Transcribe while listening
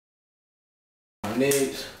My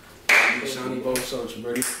niggas, OMB Shawniebo, what's up with you,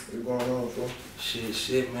 buddy? What's going on, fool?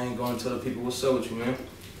 Shit, man. Go and tell the people what's up with you, man.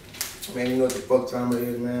 Man, you know what the fuck time it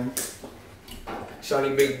is, man.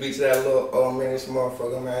 Shawnee Big Beats that little, oh man, this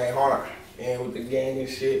motherfucker, man, ain't hard. And with the gang and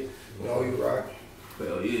shit, you know you rock.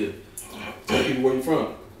 Hell yeah. Tell people where you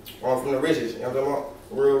from. I'm from the Riches, you know what I'm talking about?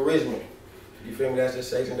 Real Richmond. You feel me? That's the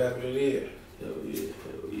section, that's what it is. Hell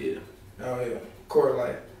yeah. Oh yeah, court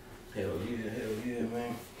life. Hell yeah,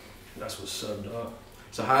 man. That's what's up, dog.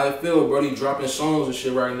 So how it feel, bro? You dropping songs and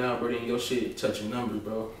shit right now, bro, and your shit touching numbers,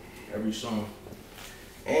 bro. Every song.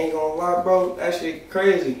 Ain't gonna lie, bro, that shit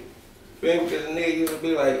crazy. Feel me? Because the nigga used to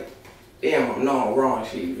be like, damn, I'm wrong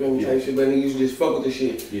shit, you feel me? Type shit, but nigga used to just fuck with the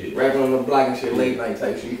shit. Yeah. Rapping on the block and shit, late night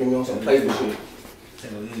type shit, you feel me? On some playful shit.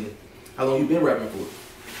 Hell yeah. How long you been rapping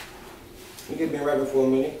for? Nigga been rapping for a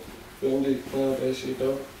minute. Feel me? Just playing with that shit,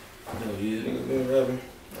 though. Hell yeah. Nigga been rapping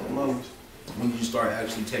on mamas. When did you start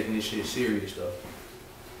actually taking this shit serious, though?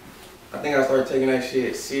 I think I started taking that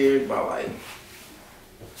shit serious by like,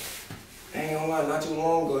 I ain't gonna lie, not too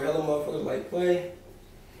long ago. Hella motherfuckers like, boy,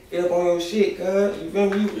 get up on your shit, cuz. You feel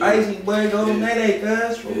me? You icy, boy, go nay,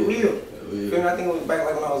 cuz. For real. You feel me? I think it was back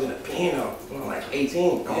like when I was in the pen, when I was like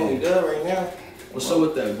 18. I'm only done right now. What's up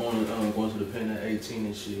with that, going to the pen at 18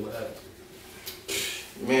 and shit? What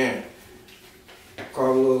happened? Man, caught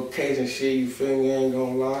a little case and shit, you feel me? I ain't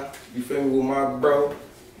gonna lie. You feel me? With my bro.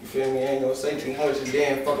 You feel me? I ain't gonna say too much and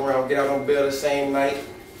then fuck around, get out on bail the same night. You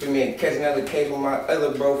feel me? And catch another case with my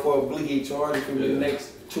other bro for a bleaky charge for the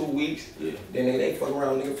next 2 weeks. Yeah. Then they fuck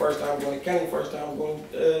around, nigga. First time going to county, first time going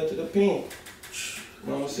to the pen.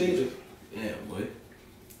 Mama Caesar. Yeah, boy.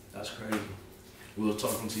 That's crazy. We were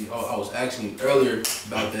talking to you. I was asking you earlier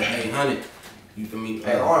about that 800. You feel me?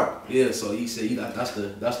 At Art. Yeah, so he said that's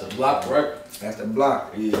the block, right? That's the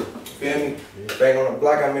block. Yeah. Feel me? Yeah. Bang on the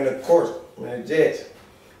block, I'm in the courts. I'm in the Jets.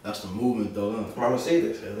 That's the movement though, huh? Mama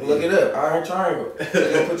Caesar. Look it up. Iron Triangle.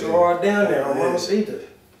 They're gonna put you all down there on Mama Caesar.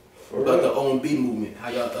 What about the OMB movement? How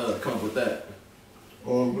y'all come up with that?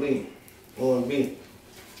 OMB.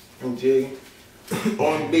 I'm jigging.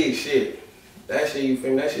 OMB shit. That shit, you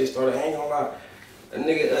feel me? That shit started, I ain't gonna lie. A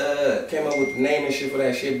nigga came up with the name and shit for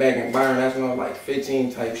that shit back in Byron. That's when I was like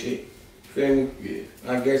 15 type shit. Feel me? Yeah.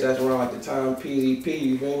 I guess that's around like the time PZP,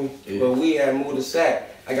 you feel me? Yeah. But we had moved to Sac.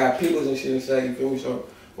 I got peoples and shit in Sac, you feel me? So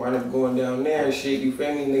wound up going down there and shit, you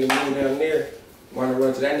feel me? Nigga moved down there. Wound up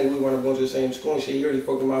running to that nigga, we wound up going to the same school and shit. He already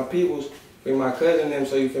fucked with my peoples, feel me? My cousin and them,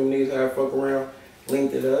 so you feel me? Niggas had to fuck around,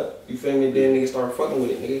 linked it up, you feel me? Then niggas started fucking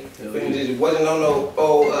with it, nigga. You feel me? Just wasn't on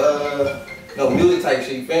no music type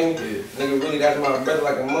shit, you feel me? Yeah. Nigga really, that's my brother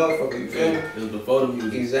like a motherfucker, you feel me? It was before the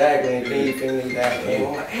music. Exactly, and then you feel me, that came.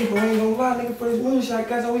 I'm like, hey bro, I ain't gonna lie, nigga, for this music shot,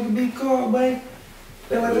 guys, so we can be called, babe.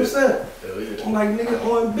 They like, what's up? I'm like, nigga,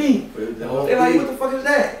 OMB. They like, what the fuck is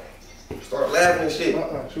that? Start laughing and shit.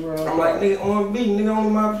 I'm like, nigga, OMB, nigga,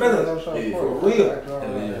 only my brother. Yeah, for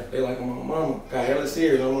real. They like, on my mama. Got hella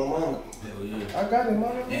serious on my mama. Hell yeah. I got it,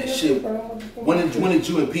 mama. And shit, when did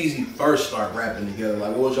you and PZ first start rapping together?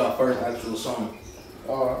 Like, what was y'all first actual song?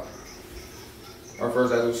 Our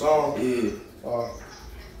first actual song? Yeah.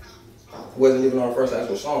 Wasn't even our first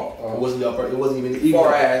actual song. It wasn't y'all first, it wasn't even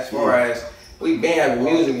far ass. We been having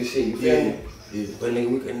music and shit, you feel me? Yeah. But nigga,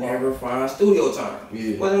 we could never find studio time.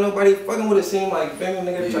 Yeah. Wasn't nobody fucking with it, seemed like, you feel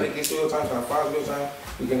me? Nigga, try to get studio time, trying to find studio time.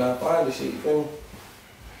 We cannot find the shit, you feel me?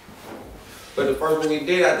 But the first one we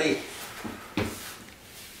did, I think,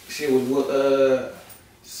 shit was with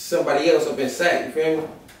somebody else up in Sac, you feel me?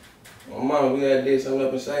 My mom, we had did something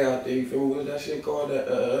up in Sac out there, you feel me? What was that shit called?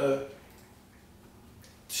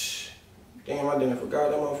 Damn, I didn't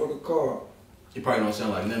forgot that motherfucker called. It probably don't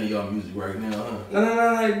sound like none of y'all music right now, huh?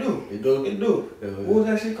 No, it do. It do? It do. Yeah. What was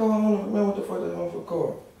that shit called? I don't remember what the fuck that motherfucker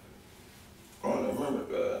called. I don't remember,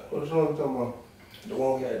 God. What song you talking about? The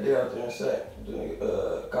one we had there out there in Sac. The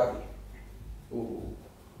nigga, Cocky. Ooh.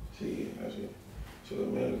 Shit, that shit. Shit a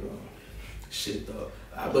minute ago. Shit, though.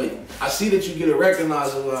 But I see that you get it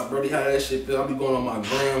recognized a lot, Brody. How that shit feel? I be going on my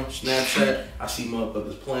gram, Snapchat. I see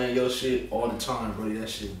motherfuckers playing your shit all the time, Brody. That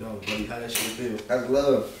shit dope, Brody. How that shit feel? That's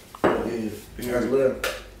love. Yeah. That's love.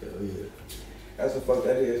 Hell yeah. That's the fuck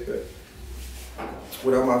that is, cause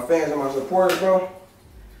without my fans and my supporters, bro,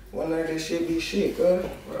 one night this shit be shit, cuz.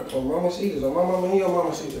 On Mama Caesars, on my mama and your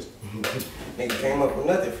Mama Caesars. Nigga came up with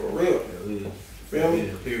nothing, for real. Hell yeah. Feel me?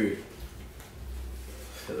 Yeah, period.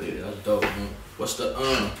 Hell yeah, that's dope, man. What's the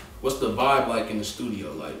vibe like in the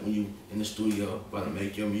studio? Like when you in the studio about to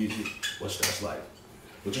make your music, what's that like?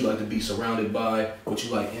 What you like to be surrounded by? What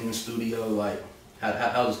you like in the studio? Like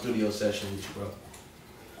how's the studio session with you, bro?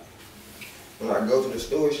 When I go to the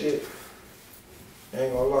studio shit, I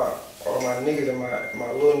ain't gonna lie, all my niggas and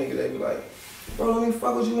my little niggas, they be like, Bro, let me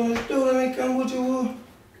fuck with you in the studio, let me come with you.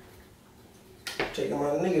 Taking my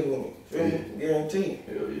niggas with me, feel me? Guarantee.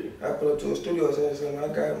 Hell yeah. I pull up to a studio and say something, I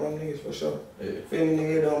got my niggas for sure. Yeah. Feel me,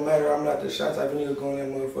 nigga, it don't matter, I'm not the shot type of nigga going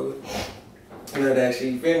in that motherfucker. None of that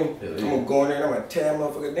shit, you feel me? Yeah. I'm gonna go in there and I'm gonna tear that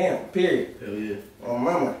motherfucker down, period. Hell yeah. On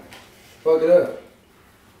mama. Fuck it up.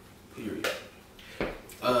 Period.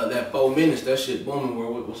 That 4 minutes, that shit booming.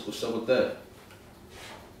 What's up with that?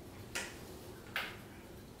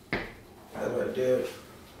 That's right there.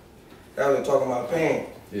 That was talking about pain.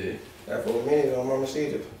 Yeah. That 4 minutes on Mama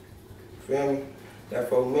Caesar. Feel me? That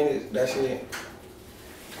 4 minutes, that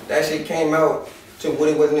shit came out to what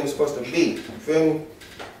it wasn't even supposed to be. You feel me?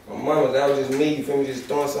 My mama, that was just me, you feel me? Just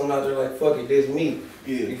throwing something out there like, fuck it, this me.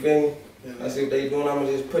 Yeah. You feel me? Yeah. I see what they doing, I'ma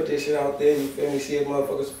just put this shit out there, you feel me? See if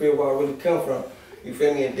motherfuckers feel where I really come from. You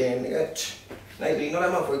feel me? And then, nigga, next thing you know,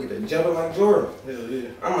 that motherfucker get to jumping like Jordan. Hell yeah.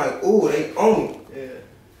 I'm like, ooh, they own me. Yeah.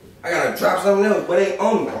 I gotta drop something else, but they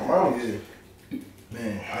own me. My mama. Yeah.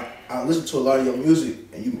 Man, I listen to a lot of your music,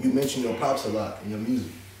 and you mention your pops a lot in your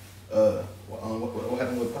music. What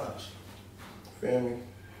happened with pops? Feel me?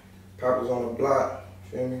 Pop was on the block,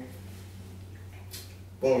 feel me?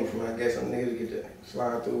 Boom, you feel me? I guess some niggas get to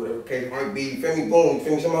slide through whatever case it might be, you feel me? Boom, you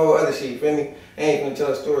feel me? Some other shit, you feel me? I ain't gonna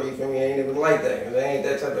tell a story, you feel me? I ain't even like that, cause I ain't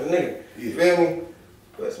that type of nigga, you feel me?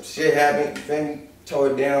 But some shit happened, you feel me?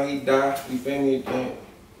 Tore it down, he died, you feel me? Then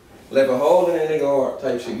left a hole in that nigga heart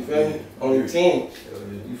type shit, you feel me? On the team,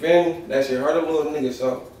 you feel me? That shit hurt a little nigga,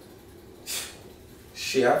 so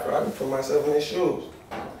shit, I can put myself in his shoes.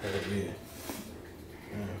 Hell yeah.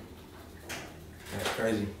 That's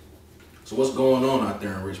crazy. So what's going on out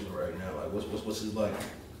there in Richmond right now? Like what's it like?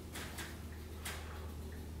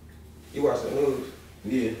 You watch the news?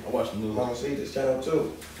 Yeah, I watch the news. Mama see this channel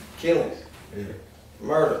too. Killings, Yeah.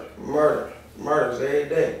 murders every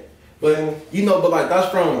day. But you know, but like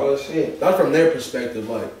that's All this shit. from their perspective,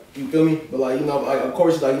 like, you feel me? But like, you know, like of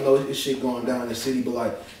course, like, you know, it's shit going down in the city, but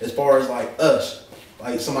like as far as like us,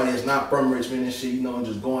 like somebody that's not from Richmond and shit, you know, and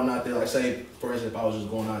just going out there, like say, for instance, if I was just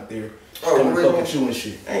going out there, coming to fuck with you and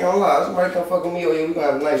shit. I ain't gonna lie, somebody come fuck with me, oh yeah, we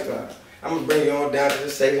gonna have a nice time. I'm gonna bring you on down to the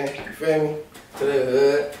section, you feel me? To the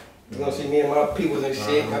hood. You gonna see me and my peoples and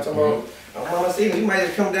shit. I'm talking about, Mama see, you might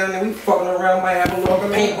just come down there, we fucking around, might have a little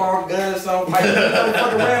paintball gun or something. Might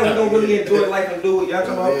fuck around, we gonna really enjoy life and do it, y'all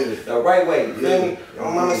talking about the right way, you feel me?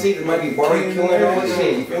 Mama see, there might be barbecuing, all that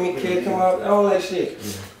shit, you feel me? Kid come out, all that shit.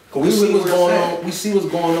 Cause we see what's going on. We see what's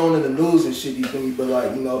going on in the news and shit. You feel me? But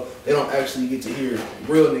like, you know, they don't actually get to hear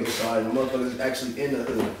real nigga side. The motherfuckers actually in the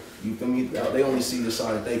hood. You feel me? They only see the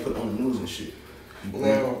side that they put on the news and shit.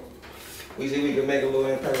 Now, we see we can make a little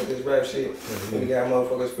impact with this rap shit. We got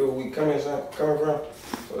motherfuckers feel where we coming from.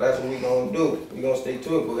 So that's what we gonna do. We gonna stay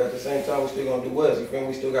to it, but at the same time, we still gonna do us. You feel me?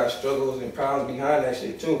 We still got struggles and problems behind that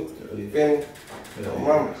shit too. You feel me? So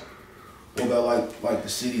mamas. What about like the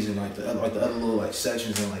cities and like the other little like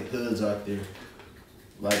sections and like hoods out there,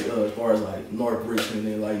 like as far as like North Richmond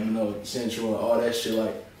and like, you know, Central and all that shit,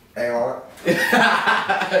 like. Hey, all You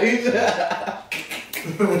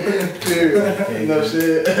know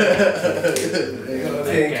shit.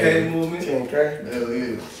 10K movement. 10K. Hell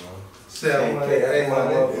yeah. 7K. That ain't my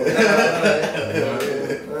motherfucker.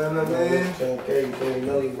 Man. 10K, you feel me?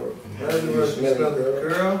 Melly work. Melly work. Smelly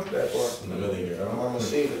girl. That part. Melly girl. Mama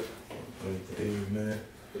see it. Man.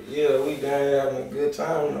 Yeah, we down here having a good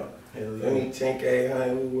time though. Hell Feel me? 10K,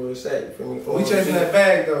 honey, we were set. You feel me? We chasing that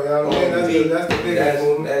bag though, y'all. That's the biggest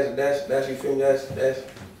movement. That's you feel me? That's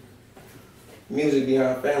music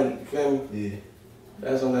behind family. You feel me? Yeah.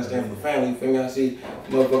 That's what I stand for, family. You feel me? I see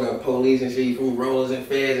motherfucking police and shit. You feel me? Rollers and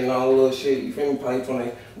feds and all that little shit. You feel me? Probably trying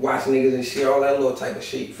to watch niggas and shit, all that little type of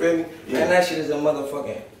shit. You feel me? Yeah. Man, that shit is a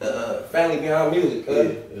motherfucking family behind music. Cause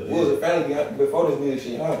Yeah. we was a family behind before this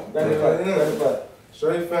music shit, huh? Got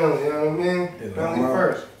Straight family, you know what I mean? Family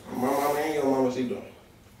first. My mama and your mama, she doing.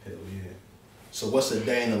 Hell yeah. So what's a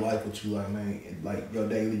day in the life with you like, man? Like your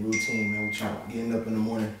daily routine, man, with you getting up in the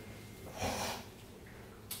morning?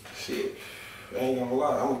 Shit, I ain't gonna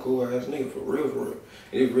lie, I'm a cool ass nigga for real.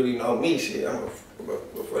 They really know me, shit.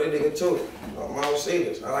 Before they nigga too. My mama say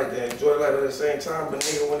this. I like to enjoy life at the same time, but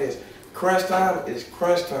nigga, when it's crunch time, it's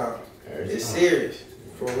crunch time. It's serious,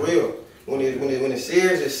 for real. When it's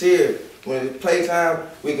serious, it's serious. When it's playtime,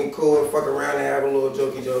 we can cool and fuck around and have a little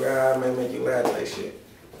jokey joke. I may make you laugh like shit.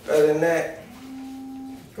 Other than that,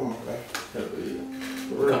 come on, man. Hell yeah.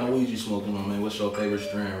 For What real. kind of weed you smoking on, man? What's your favorite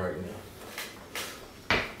strand right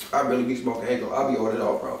now? I barely be smoking Echo. I be ordered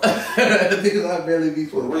off, bro. Niggas I barely be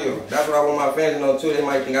For real. That's what I want my fans to know too. They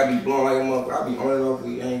might think I be blowing like a motherfucker. I be on and off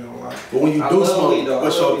weed, I ain't gonna lie. But when you do smoke,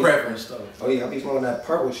 what's your preference though? Oh yeah, I be smoking that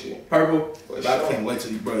purple shit. Purple? Sure. I can't wait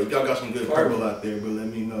till you, bro. If y'all got some good purple out there, bro, let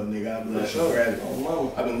me know, nigga. I'll be like, grab it.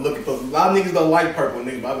 Oh, I've been looking for, a lot of niggas don't like purple,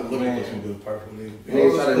 nigga, but I've been looking for some good purple, nigga.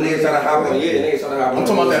 Niggas try to hop on, niggas try to hop on. I'm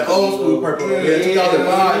talking about that old school purple, yeah,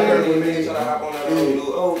 2005 purple, Niggas try to hop on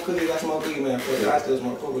that old cookies. I smoke weed, man. I still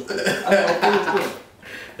smoke purple. I smoke purple.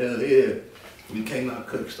 Hell yeah. We can't not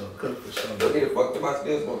cook stuff. Cook for stuff. Yeah, fuck them. I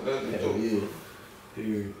still smoke that. Hell yeah.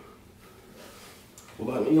 Period.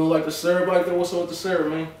 What about, you don't like the syrup like that? What's up with the syrup,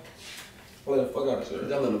 man? Let the fuck out of syrup.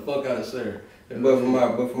 Y'all let the fuck out of syrup. But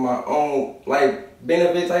for my own like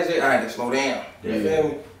benefits type shit, I had to slow down. You feel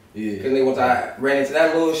me? Yeah. Cause once I ran into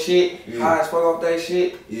that little shit, high as fuck off that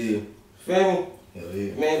shit. Yeah. Feel me? Hell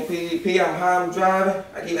yeah. Man, PGP, I'm high, I'm driving.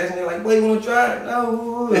 I keep asking them like, boy, you wanna drive?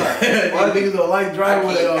 No. Like, niggas don't like driving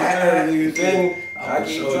when they on syrup, niggas. Feel me? I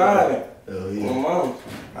keep driving. Hell yeah. My mom,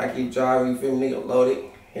 I keep driving, you feel me? Nigga loaded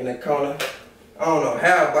in the corner. I don't know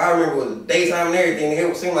how, but I remember it was daytime and everything.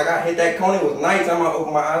 It seemed like I hit that corner. It was nighttime. I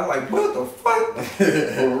opened my eyes. I'm like, what the fuck?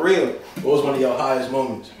 For real. What was one of your highest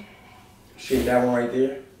moments? Shit, that one right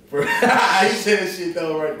there. You said that shit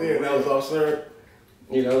though right there. That was off syrup.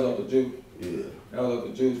 Yeah, that was off the juice. Yeah. That was off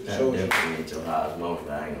the juice for That sure. definitely ain't your highest moment,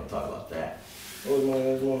 but I ain't gonna talk about that. What was my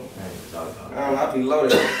last one? I ain't gonna talk about I that. don't know, I be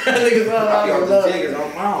loaded. Niggas I be all off the jiggers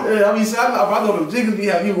on mom. Yeah, I know them jiggers be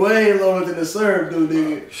have you way lower than the syrup, dude,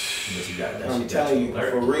 nigga. But you got that I'm shit telling you,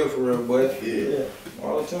 alert. for real, boy. Yeah.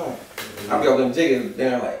 All the time. I be off them jiggers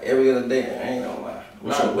down like every other day. I ain't gonna lie.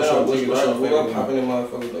 What's your favorite one? Popping in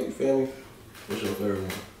motherfuckers though, you feel me? What's your favorite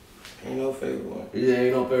one? Ain't no favorite one. Yeah,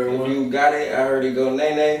 ain't no favorite If one. you got it, I heard it go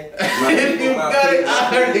nay-nay. If you got it, I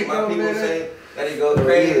heard it go My people nay-nay. say that it go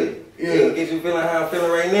crazy. Yeah. It get you feeling how I'm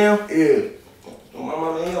feeling right now. Yeah. My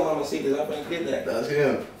mama and your mama see this. I'm finna get that. That's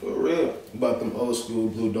him. For real. About them old school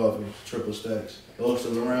Blue Dolphins, triple stacks. Those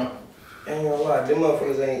still around? Ain't gonna lie, them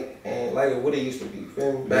motherfuckers ain't like what it used to be.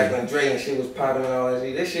 Feel me? Back when Dre and shit was popping and all that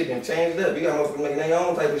shit. This shit been changed up. You got motherfuckers making their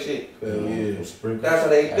own type of shit. Hell yeah. That's how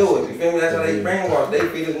they do it. You feel me? That's how they brainwash. They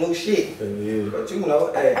feed us new shit. Hell yeah. But you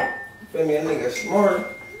know, hey, you feel me? A nigga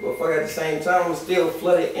smart. But fuck, at the same time, I'm still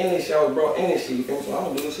flooded in this shit. I was brought in this shit. You feel me? So I'm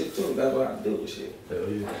gonna do this shit too. That's what I do with shit. Hell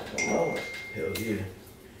yeah. Come on. Hell yeah.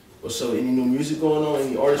 What's up? Any new music going on?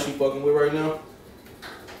 Any artists you fucking with right now?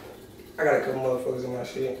 I got a couple motherfuckers in my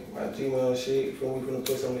shit, my Gmail and shit. You feel me? We finna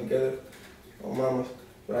put something together on mamas.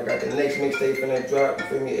 But I got the next mixtape finna drop. You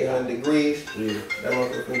feel me? 800 Degrees. Yeah. That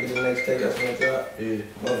motherfucker finna get the next tape that's finna drop. Yeah.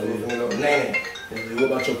 Motherfucker finna go name. What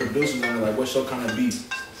about your producers on it? Like, what's your kind of beat?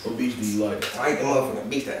 What beats do you like? I like the motherfucking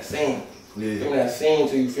beats that sing. Yeah. Give me that sing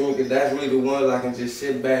to you, feel me? Cause that's really the ones I can just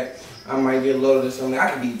sit back. I might get loaded or something.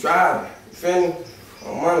 I could be driving. You feel me?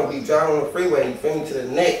 My mom would be driving on the freeway. You feel me? To the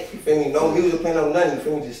neck. You feel me? No music playing, no nothing. You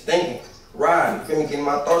feel me? Just thinking. Riding. You feel me? Getting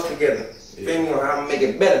my thoughts together. You feel me? On how to make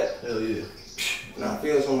it better. Hell yeah. And I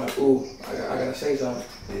feel something like, ooh, I gotta say something.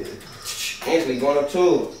 Yeah. Instantly going up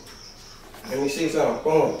to let me see something.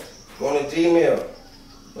 Boom. Going to Gmail.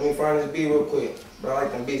 Let me find this beat real quick. But I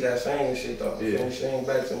like them beats that sing and shit though. Yeah. Feel me? Sing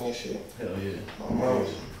back to me and shit. Hell yeah. My mama.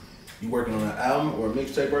 You working on an album or a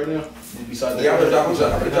mixtape right now? Besides that? Yeah, I'm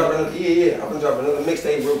gonna drop another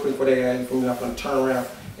mixtape real quick for that guy. You feel me? I'm gonna turn around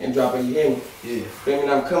and drop it. You hear me? Yeah. Feel me?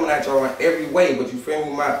 And I'm coming at y'all in every way, but you feel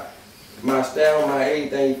me? My style, my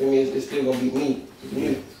everything. You feel me? It's still gonna be me. It's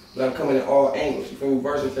me. But I'm coming at all angles. You feel me?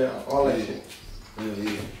 Versatile, all that shit. Hell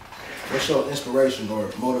yeah. What's your inspiration or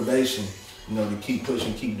motivation? You know, to keep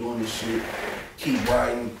pushing, keep doing this shit, keep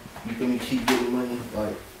writing. You feel me? Keep getting money.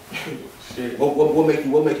 Like, Shit. what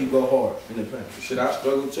make you go hard in the pen? Shit, I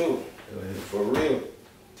struggle too. For real.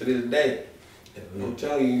 To this day. I'm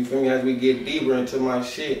telling you, you feel me? As we get deeper into my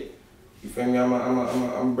shit, you feel me?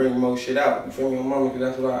 I'm bringing more shit out. You feel me, mama? Because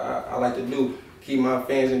that's what I like to do. Keep my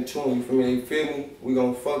fans in tune. You feel me? They feel me? We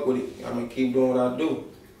gonna fuck with it. I'm gonna keep doing what I do.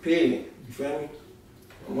 Period. You feel me?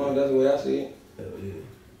 Mama, that's the way I see it. Hell yeah.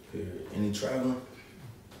 Period. Any traveling?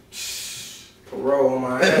 Parole on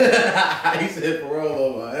my ass. He said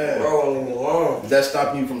parole on my ass. Parole on me alone. Does that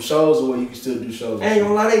stop you from shows or you can still do shows? I ain't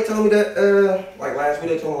gonna lie, they told me that, like last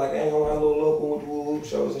week, they told me like, I ain't gonna lie, little local whoop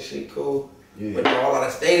shows and shit, cool. Yeah. But all out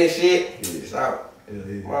of state and shit, Yeah. it's out. Hell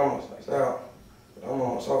yeah. Mama's, it's out. I'm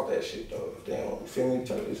almost off that shit though. Damn, you feel me?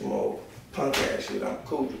 Try to do some old punk ass shit, I'm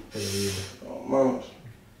cool. Hell yeah. Mama's.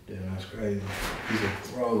 Damn, that's crazy. He said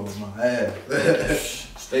parole on my ass.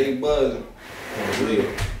 Stay buzzing. For real.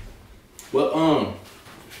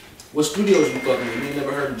 What studios you fucking with? You ain't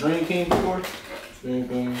never heard of Dream King before? Dream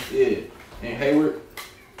King. Yeah. In Hayward?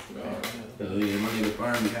 Hell yeah, my nigga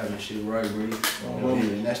Fern be having shit right, bro. Yeah,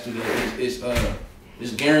 and that's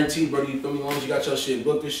it's guaranteed, bro. You feel me? As long as you got your shit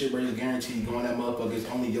booked and shit, bro, it's guaranteed. You go in that motherfucker, it's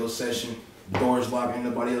only your session. Doors locked, ain't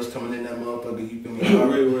nobody else coming in that motherfucker. You feel me? I'm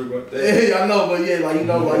really worried about that. Yeah, I know, but yeah, like you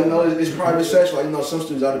know, it's private session. Like you know, some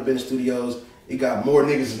studios I've been in studios, it got more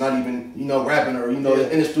niggas that's not even rapping or in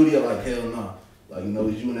the studio. Like hell nah, like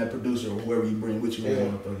it's you and that producer or whoever you bring with you.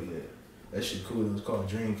 Motherfucker, yeah. That shit cool. It was called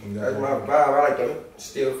Dream King. That's my vibe. I like to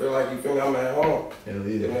still feel like, you feel me, I'm at home. Hell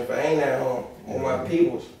yeah. Even if I ain't at home, on my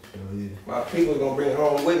peoples. Hell yeah. My people's gonna bring it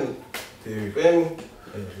home with me. You feel me?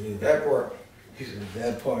 Hell yeah. That part.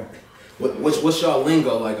 That part. What's y'all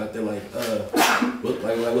lingo like out there? Like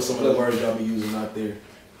what's some of the words y'all be using out there?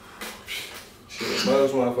 Shit,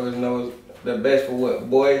 most motherfuckers know the best for what?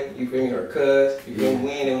 Boy, you feel me, or cuz. You feel me?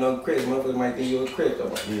 We ain't even no Chris. Motherfuckers might think you a Chris. I'm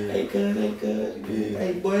like, hey cuz,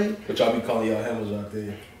 hey boy. What y'all be calling y'all handles out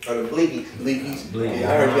there? Or the bleakies. Bleakies? Yeah, I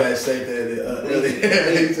heard you guys say that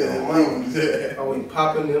earlier. He said bleakies. Oh, we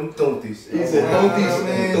popping them thunties. He said thunties,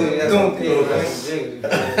 man.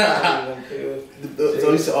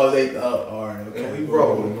 So he said, alright, okay. And we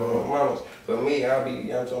rolling, bro. Mamas. For me, I'll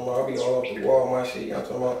be all up the wall, my shit. Y'all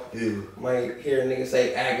talking about? Yeah. Might hear a nigga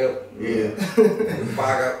say ag up. Yeah.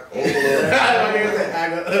 Bog up. If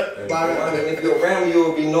you around me,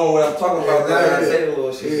 you'll be knowing what I'm talking about. Yeah. I say the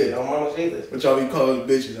little shit. Yeah. On mama say this. What y'all be calling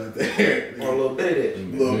bitches out there? On a little bit of this. A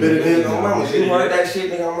little bit of this. On mama, you heard that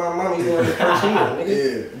shit, nigga. On my mama, you heard the first year, nigga.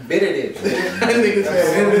 Yeah. Bit of this. That nigga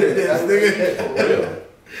said bit of this, nigga. For real.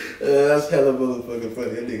 That's hella motherfucking funny.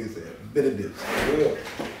 That nigga said bit of this. For real.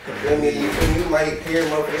 You might hear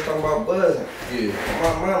motherfuckers talking about buzzing. Yeah.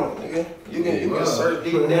 On my mama, nigga. You can search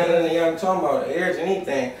deep down and y'all talking about airs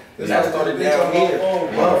anything. Cause I started down here.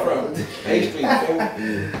 From A Street, you feel me?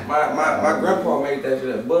 My grandpa made that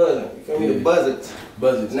shit buzzing. You feel me? The buzzards.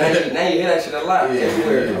 Buzzards. Now you hear that shit a lot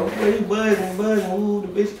everywhere. Yeah. Oh, boy, you buzzing, ooh, the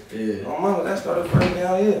bitch. Yeah. Oh mama, that started first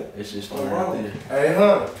down here. That shit started right there. Hey,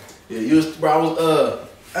 huh? Yeah, bro, I was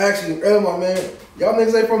actually, my man, y'all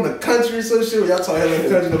niggas ain't from the country or some shit. Y'all talk hella in the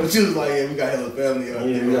country, but you was like, yeah, we got hella family out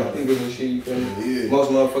there. We got people and shit, you feel me? Yeah.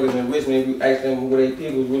 Most motherfuckers in Richmond, if you ask them where they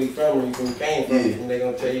people really from or you from came from, and they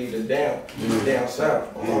gonna tell you the down south.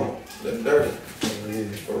 The dirty. Yeah.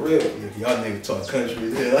 For real. Yeah, y'all niggas talk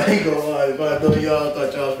country. Yeah, I ain't gonna lie. If I know y'all, I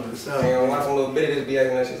thought y'all was from the south. I ain't gonna watch a little bit of this be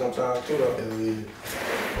acting that shit sometimes too though. Hell yeah.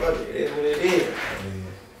 Fuck it, it is what it is.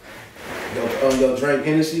 Y'all drink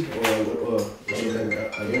Hennessy or We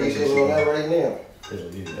shit on that right now. Hell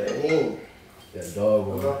yeah. That him. That dog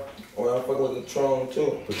one. Or I'm fucking with the Tron too.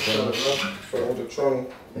 Fucking with the Tron.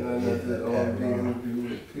 And I got that OMB interview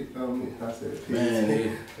with Pete on me. I said, Pete. Man,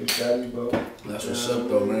 nigga. It's valuable. That's what's up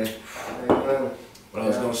though, man. Hey, man. What I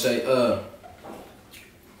was gonna say,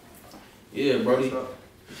 yeah, Brody.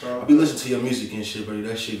 So, I be listening to your music and shit, bro.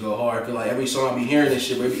 That shit go hard. I feel like every song I be hearing this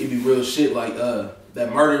shit, bro, it be real shit. Like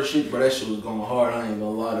that murder shit, bro. That shit was going hard. I ain't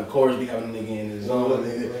gonna lie. The chorus be having a nigga in his zone,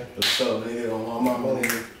 nigga. What's up, nigga? On my mama,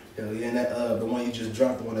 nigga. Hell yeah, and that the one you just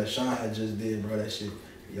dropped, the one that Sean had just did, bro. That shit,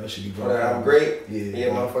 y'all should be going. I'm great.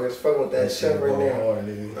 Yeah, motherfuckers fucking with that shit right now. Hard,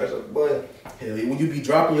 nigga. That's a boy. Hell yeah, when you be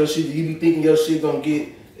dropping your shit, you be thinking your shit gonna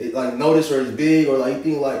get like noticed or it's big or like you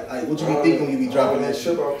think like what you be thinking when you be dropping that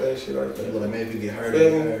shit? Off that shit like that. You like, man, if you get hurt,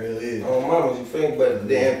 it on mamas, you feel me? But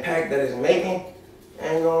the impact that it's making, I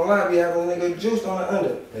ain't gonna lie, be having a nigga juiced on the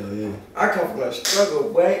under. Hell yeah. I come from a struggle,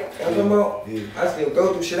 boy. You know what I'm talking about? Yeah. I still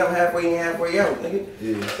go through shit, I'm halfway in, halfway out, nigga.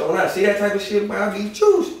 Yeah. So when I see that type of shit, boy, I be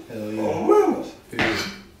juiced. Hell yeah. On mamas. Yeah.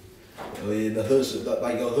 Oh yeah, the hood,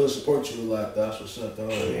 like your hood support you a lot. That's what's up, though.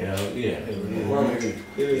 Yeah. Yeah,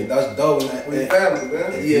 that's dope. we family,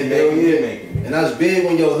 man. Yeah, hell yeah. And that's big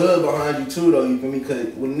when your hood behind you too, though. You feel me? Cause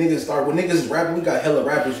when niggas is rapping, we got hella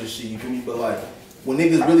rappers and shit. You feel me? But like when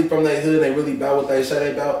niggas really from that hood, they really about what they say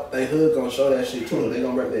they about. They hood gonna show that shit too. They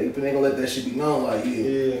gonna rap that. They gonna let that shit be known. Like yeah.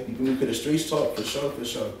 You feel me? Cause the streets talk for sure.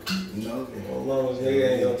 You know. On mamas, nigga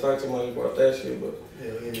ain't gonna talk too much about that shit, but.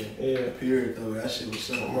 Hell yeah. Yeah. Period though. That shit was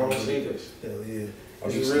something. Mama see this. Hell yeah.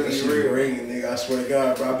 It's It's really real. ringing, nigga. I swear to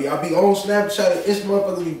God, bro. I be on Snapchat and this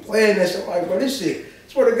motherfucker be playing that shit. I'm like, bro, this shit.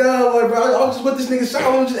 Swear to God, like, bro. I was just with this nigga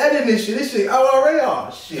sound. I'm just editing this shit. This shit out already. Oh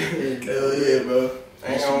shit. Hell yeah, bro.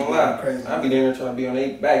 I ain't gonna lie. I be there trying to be on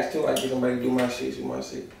 8 backs too. I get somebody to do my shit, Hell When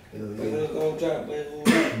yeah. it's gonna drop, man.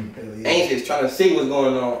 Hell yeah. Anxious, trying to see what's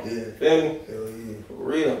going on. Yeah. Feel me? Hell yeah. For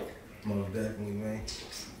real. Most definitely, man.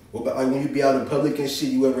 What about like when you be out in public and shit?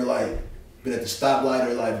 You ever like been at the stoplight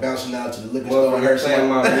or like bouncing out to the liquor store and heard playing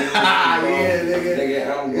my somebody? music.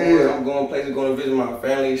 Yeah, nigga. I'm going places, going to visit my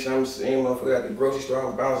family. I'm seeing motherfucker at the grocery store.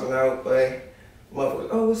 I'm bouncing out, but Motherfuckers,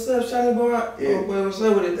 oh, what's up, Shawniebo? Yeah. Oh, boy, what's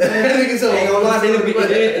up with it? Nigga so Ain't gonna lie, then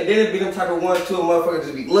it be them type of ones too, motherfuckers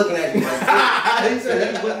just be looking at you like, he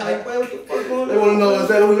said, like, boy, what the fuck going on? they want to know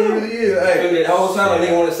exactly who he really is. Hey. The whole time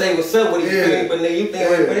they want to say what's up with you, feel me? But nigga, you think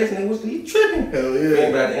like, but this nigga, what's he tripping? Hell Feel me?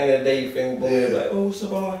 yeah. But at the end of the day, you feel me? Boom, like, oh, what's up,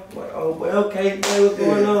 boy? Like, oh, boy, okay, boy, what's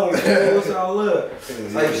going on? What's all up?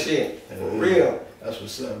 Type shit. For real. That's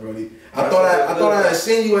what's up, Brody. I thought I had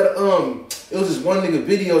seen you at it was this one nigga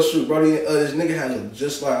video shoot, Brody. This nigga had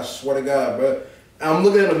just like, I swear to God, bro. And I'm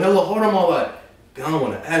looking at him hella hard. I'm all like, I don't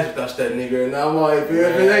want to ask if that's that nigga. And I'm like, if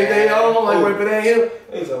it ain't, I don't like, wait, if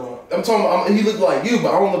it ain't him. I'm talking about, he looked like you,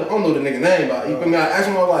 but I don't know the nigga name. But you feel me? I asked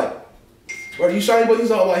him, I was like, bro, you Shawniebo?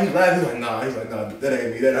 He's all like, he laughed. He's like, nah. He's like, nah, that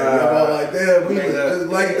ain't me. That ain't me. I'm all like, damn, he was just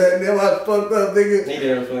like that. And I'm like, fucked up, nigga. He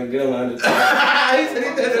didn't feel good on the undertone. He said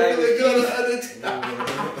he didn't feel good on the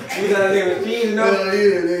undertone. You got a nigga cheese, you know? Hell yeah,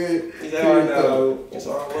 nigga. He's like, oh, no, it's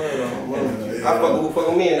all right, though. I fuck with who fuck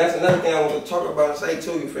with me, and that's another thing I want to talk about and say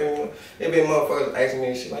too, you feel me? There been motherfuckers asking me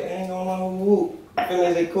and shit like, ain't gonna lie, who? You feel me?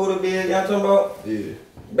 Is it cool to be, you know what I'm talking about? Yeah.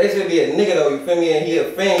 Basically be a nigga though, you feel me? And he a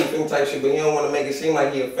fan, you feel me, type shit, but he don't want to make it seem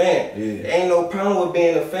like he a fan. Yeah. Ain't no problem with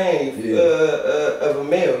being a fan of a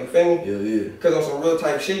male, you feel me? Yeah. Cause on some real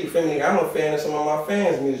type shit, you feel me? I'm a fan of some of my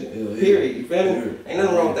fans' music. Yeah. Period, you feel me? Yeah. Ain't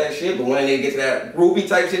nothing wrong with that shit, but when they get to that groupie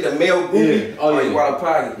type shit, the male groupie, you out of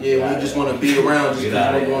pocket. Yeah, when you just want to be around, just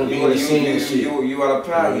because you want to be in the scene and shit. You out of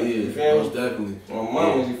pocket, you feel me? Most definitely. My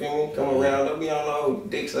mamas, you feel me? Come around, don't be on no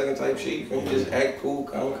dick sucking type shit, you feel me? Just act cool,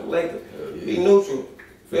 calm, collective. Be neutral.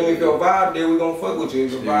 Feel me? If your vibe there, we gonna fuck with you.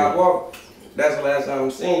 If your vibe off, that's the last time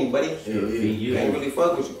I'm seeing you, buddy. Yeah. Can't really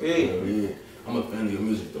fuck with you, period. Yeah. I'm a fan of your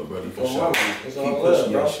music though, brother, for Oh, sure. it's Keep all pushing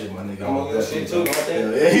love, your bro. shit, my nigga. I'm on your shit too, don't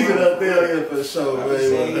think? Yeah, he's up there, yeah, for sure, I man. be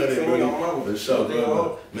seeing you, 100, feel me, bro. on mama. For sure, Don't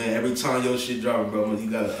bro. Man, every time your shit drop, bro,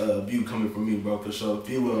 you got a view coming from me, bro, for sure. If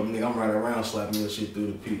you nigga, I'm riding around slapping your shit through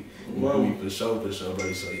the peak. You know me, for sure, buddy.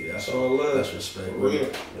 So yeah, that's all love. That's respect, bro. Real.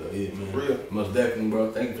 Hell yeah, man. Real. Most definitely,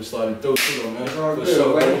 bro. Thank you for sliding through, too, though, man. It's all For good,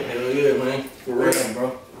 sure, buddy. bro. Hell yeah, man. For real,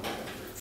 bro.